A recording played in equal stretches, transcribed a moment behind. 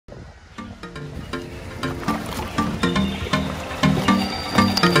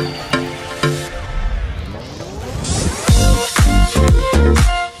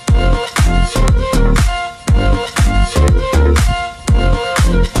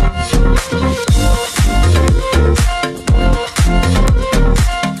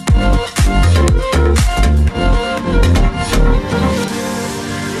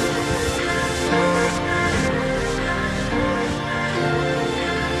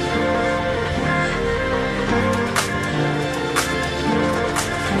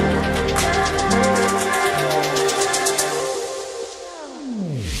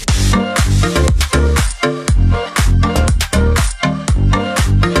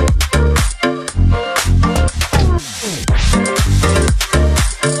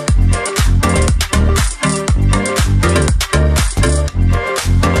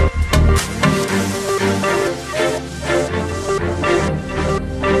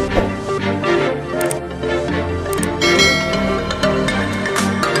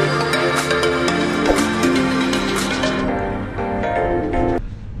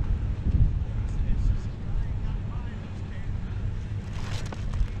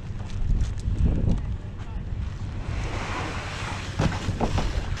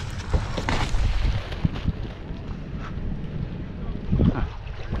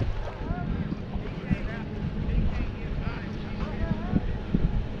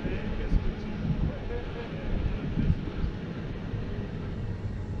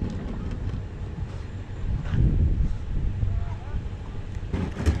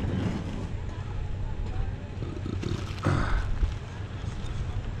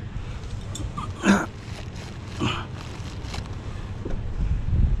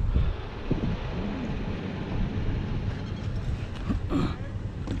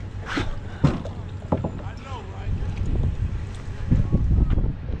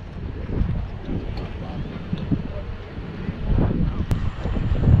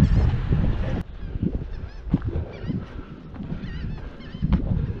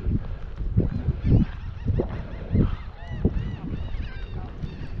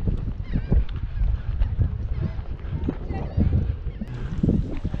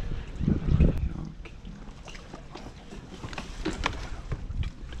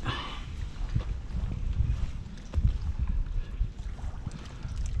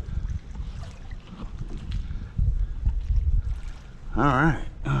All right,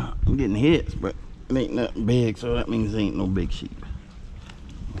 I'm getting hits, but it ain't nothing big, so that means there ain't no big sheep.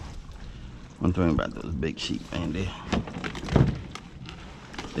 One thing about those big sheep, man,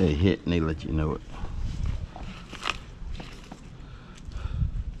 they hit and they let you know it.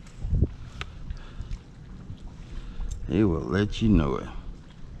 They will let you know it.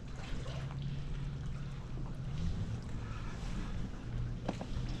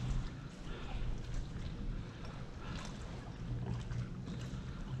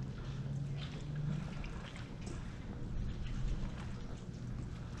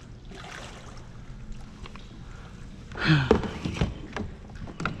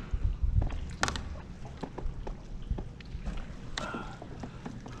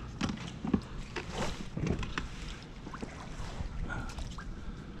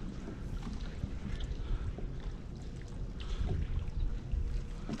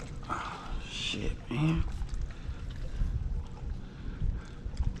 Shit, man.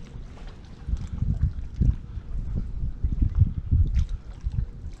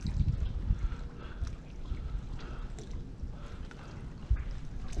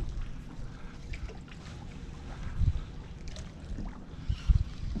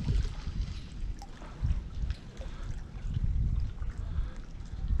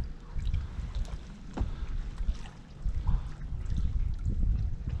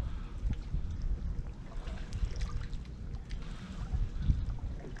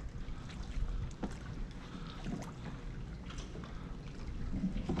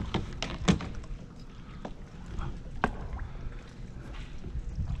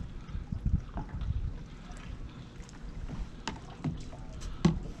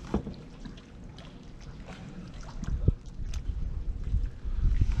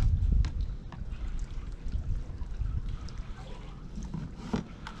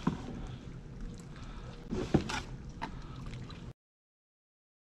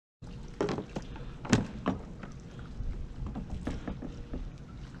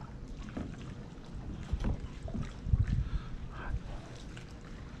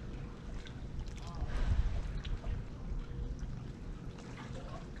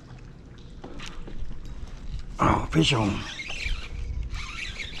 Oh, fish on.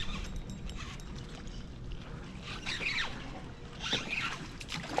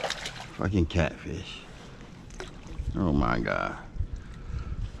 Fucking catfish. Oh my God.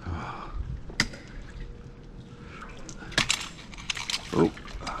 Oh.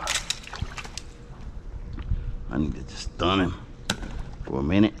 I need to just stun him for a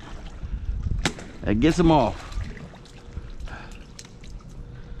minute. That gets him off.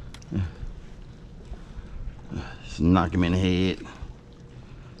 Just knock him in the head.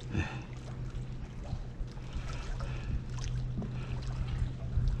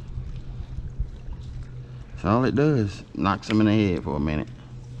 That's all it does. Knocks him in the head for a minute.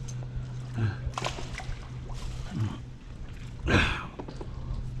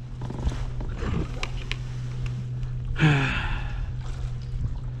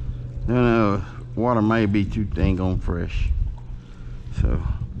 No, water may be too dang on fresh. So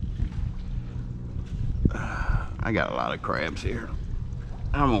I got a lot of crabs here.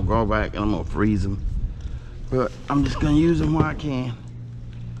 I'm gonna go back and I'm gonna freeze them, but I'm just gonna use them while I can.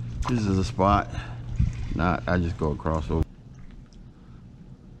 This is a spot. Not, I just go across over.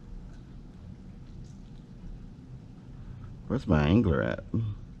 Where's my angler at?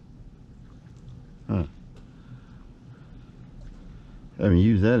 Huh. Haven't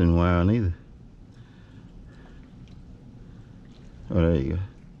used that in a while neither. Oh, there you go.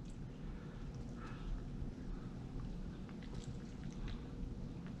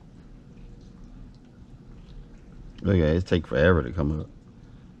 Look at it, it takes forever to come up.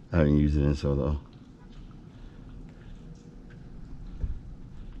 I haven't used it in so long.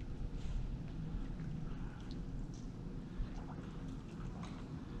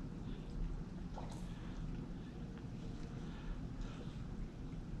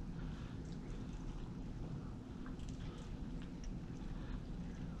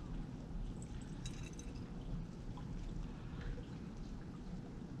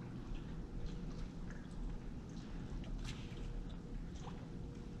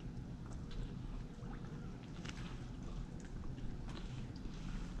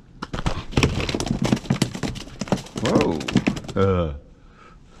 Whoa.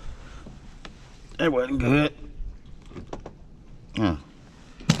 That wasn't good. Huh.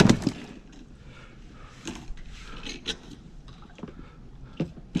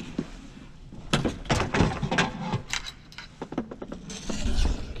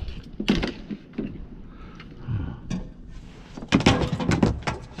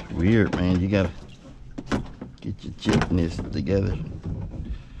 It's weird, man. You gotta Get your chipness together.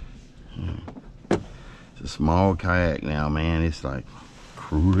 It's a small kayak now, man. It's like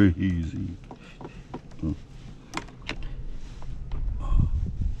crazy.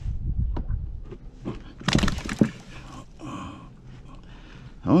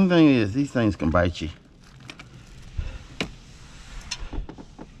 The only thing is, these things can bite you.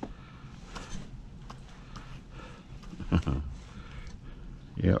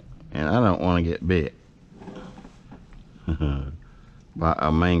 Yep, and I don't want to get bit by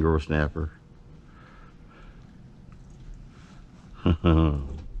a mangrove snapper.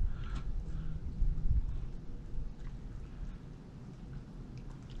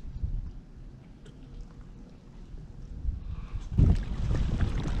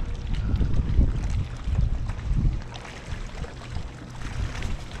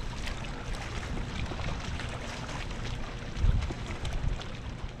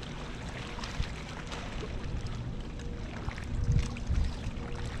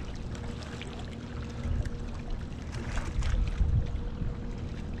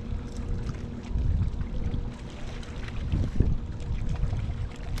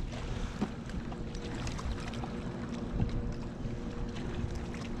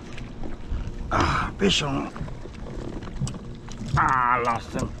 Fish on. Ah, I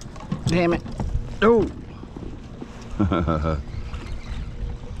lost him. Damn it. Oh.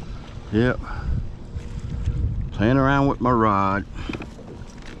 Yep. Playing around with my rod.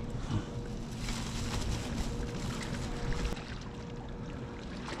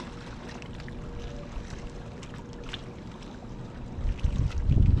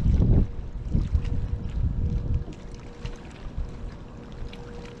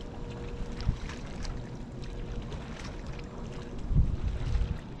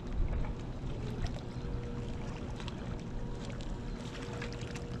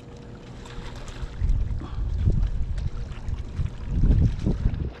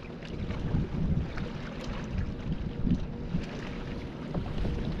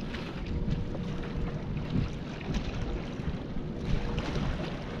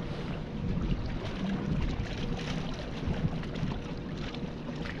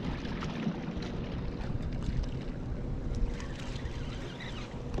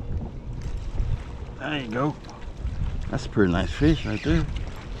 There you go. That's a pretty nice fish right there.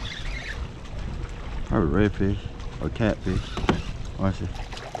 Probably redfish or catfish. Watch it.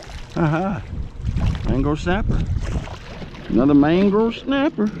 Aha! Mangrove snapper. Another mangrove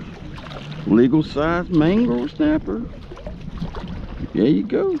snapper. Legal size mangrove snapper. There you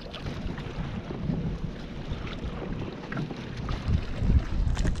go.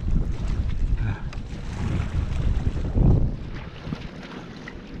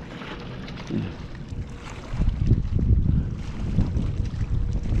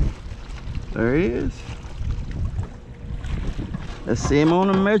 There he is. Let's see him on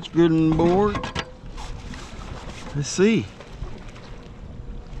the measuring board. Let's see.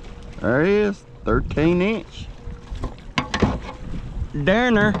 There he is, 13-inch.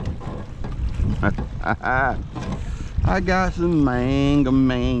 Darner. I got some mangy.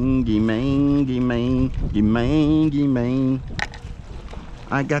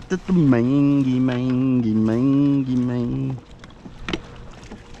 I got the mangy.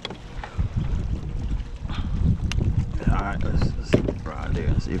 Alright, let's right there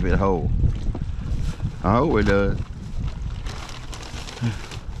and see if it holds. I hope it does.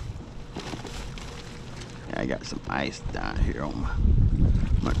 I got some ice down here on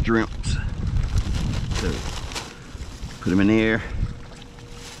my drimps. So put them in the air.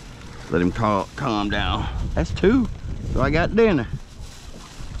 Let him calm down. That's 2. So I got dinner.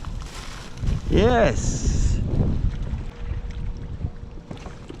 Yes.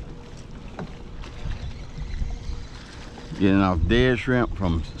 Getting off dead shrimp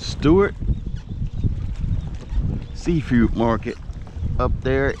from Stewart Seafood Market up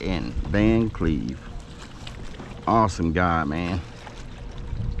there in Van Cleve. Awesome guy, man.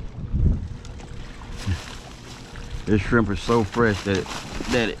 This shrimp is so fresh that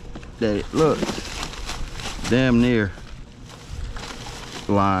it looks damn near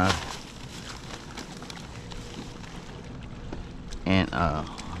live.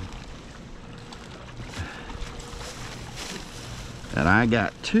 And I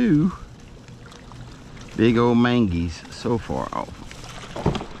got 2 big old mangies so far off.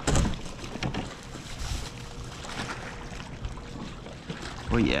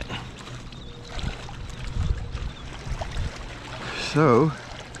 Where you at? So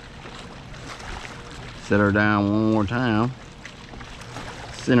set her down one more time.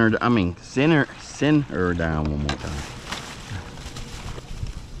 Send her down one more time.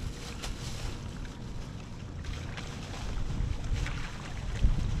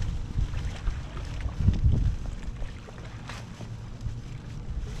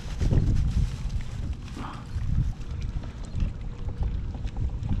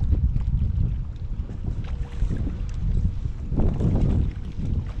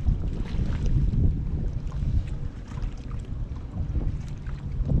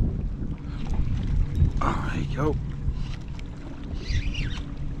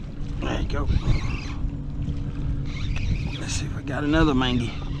 go. Let's see if I got another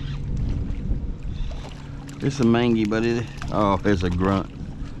mangy. It's a mangy, but it, oh, it's a grunt.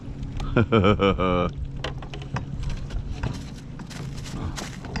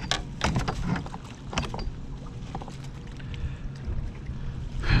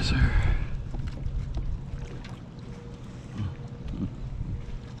 Yes, sir.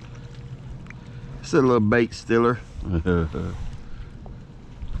 It's a little bait stiller. That's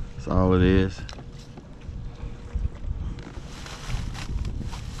all it is.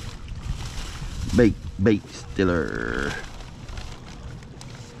 Bait stiller.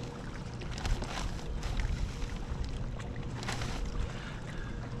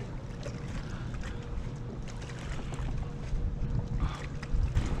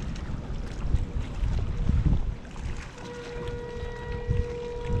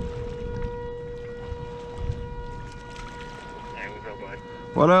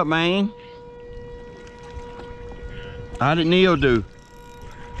 What up, man? How did Neil do?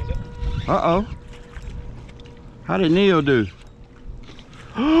 Uh-oh. How did Neil do?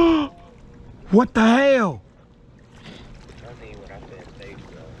 What the hell?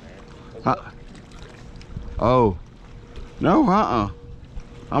 Oh. No,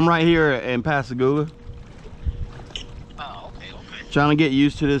 I'm right here in Pascagoula. Oh, okay. Trying to get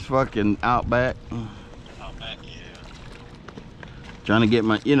used to this fucking Outback. Outback, yeah. Trying to get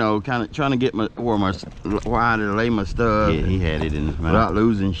my, you know, kind of trying to get my, where I to lay my stuff. Yeah, he had it in his mouth. Without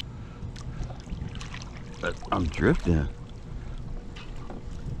losing. But I'm drifting.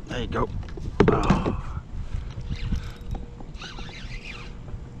 There you go. Oh.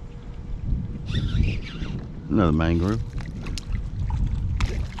 Another mangrove.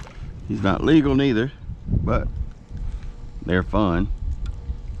 He's not legal neither, but they're fun.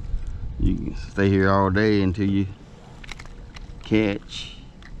 You can stay here all day until you catch.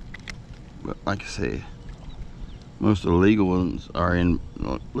 But like I said, most of the legal ones are in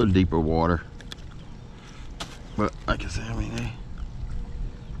a little deeper water. But like I said, I mean,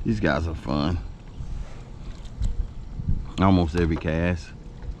 these guys are fun. Almost every cast.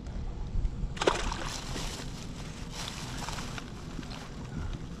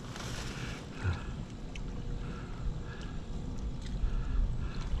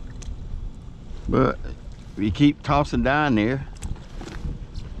 But if you keep tossing down there,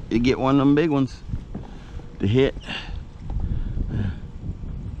 you get one of them big ones to hit.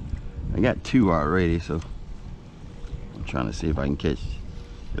 I got 2 already, so I'm trying to see if I can catch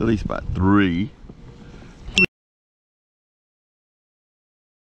at least about 3.